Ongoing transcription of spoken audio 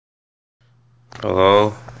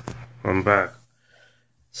Hello, I'm back.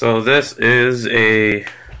 So this is a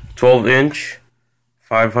 12-inch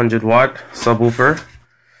 500 watt subwoofer.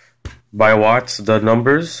 By watts, the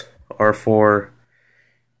numbers are for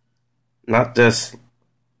not just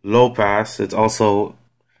low pass, it's also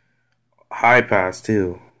high pass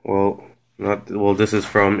too. This is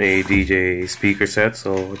from a DJ speaker set,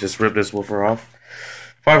 so I'll just rip this woofer off.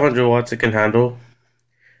 500 watts it can handle.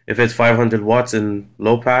 If it's 500 watts in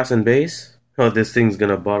low pass and bass, oh, this thing's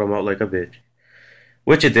gonna bottom out like a bitch.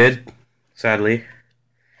 Which it did, sadly.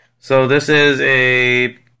 So this is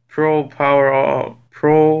a Power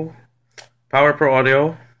Pro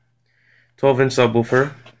Audio 12-inch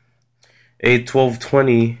subwoofer, a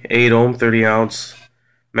 1220 8 ohm 30 ounce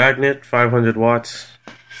magnet, 500 watts.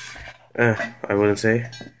 I wouldn't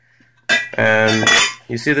say. And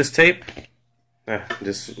you see this tape?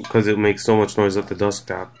 Just because it makes so much noise at the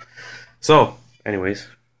desktop. So, anyways,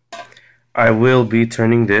 I will be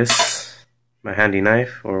turning this, my handy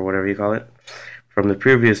knife, or whatever you call it. From the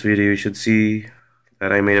previous video, you should see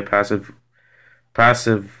that I made a passive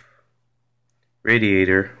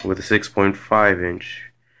radiator with a 6.5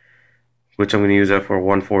 inch, which I'm going to use that for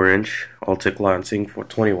 1/4 inch Altic lancing for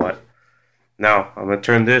 20 watt. Now, I'm going to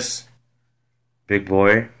turn this big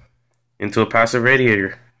boy into a passive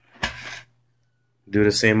radiator. Do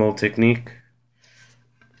the same old technique.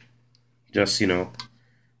 Just,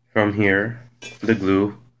 from here, the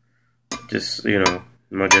glue, just,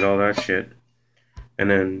 mug it all that shit, and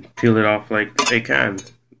then peel it off like a can.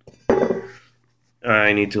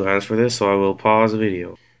 I need 2 hands for this, so I will pause the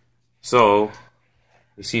video. So,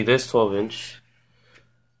 you see this 12-inch,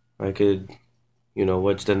 I could,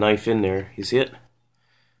 wedge the knife in there. You see it?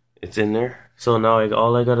 It's in there. So now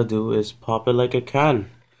all I gotta do is pop it like a can,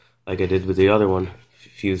 like I did with the other one,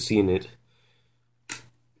 if you've seen it.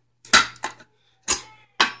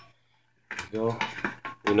 Go.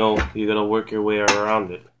 You gotta work your way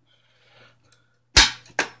around it.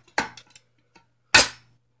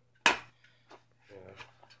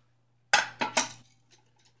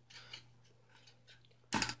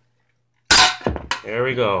 There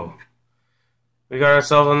we go. We got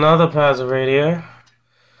ourselves another passive radiator.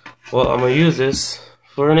 Well, I'm gonna use this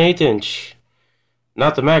for an 8-inch.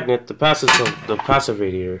 Not the magnet, the passive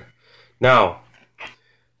radiator. Now,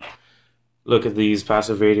 look at these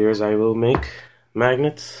passive radiators I will make.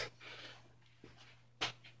 Magnets.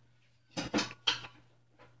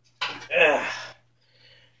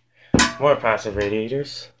 More passive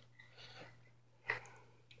radiators.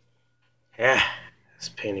 It's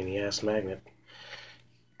a pain in the ass magnet.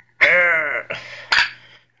 There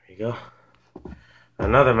you go.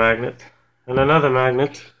 Another magnet. And another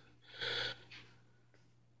magnet.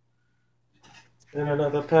 And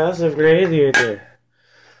another passive radiator.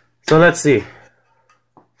 So let's see.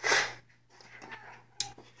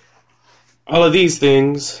 All of these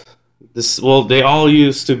things, they all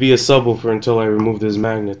used to be a subwoofer until I removed these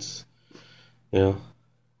magnets.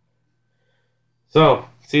 So,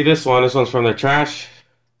 see this one? This one's from the trash.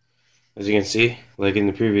 As you can see, like in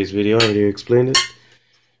the previous video, I already explained it.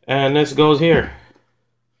 And this goes here.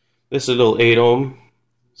 This is a little 8 ohm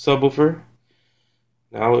subwoofer.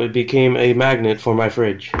 Now it became a magnet for my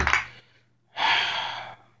fridge.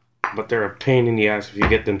 But they're a pain in the ass if you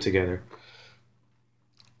get them together.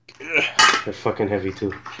 They're fucking heavy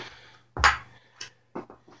too.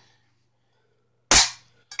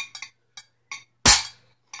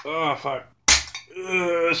 Oh fuck.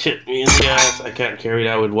 Shit me in the ass. I can't carry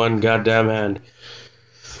that with one goddamn hand.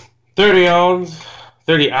 30 ounces.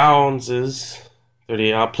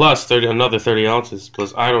 Plus another 30 ounces.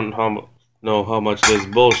 Plus I don't know how much this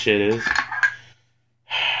bullshit is.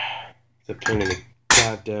 It's a pain in the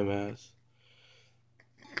goddamn ass.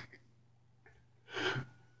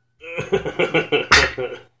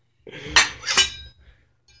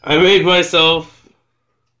 I made myself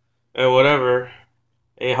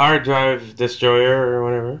a hard drive destroyer or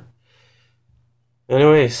whatever.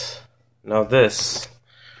 Anyways, now this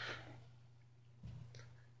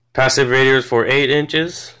passive radiators for 8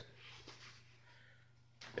 inches.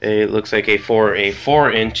 It looks like a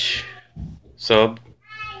 4-inch sub,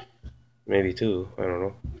 maybe 2, I don't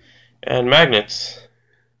know. And magnets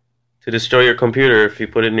to destroy your computer if you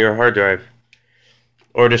put it in your hard drive,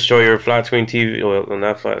 or destroy your flat screen TV. Well,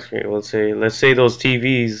 not flat screen. Let's say those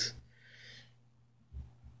TVs.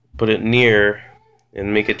 Put it near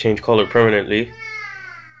and make it change color permanently,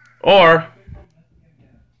 or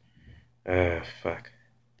fuck.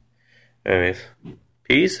 Anyways,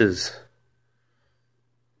 pieces.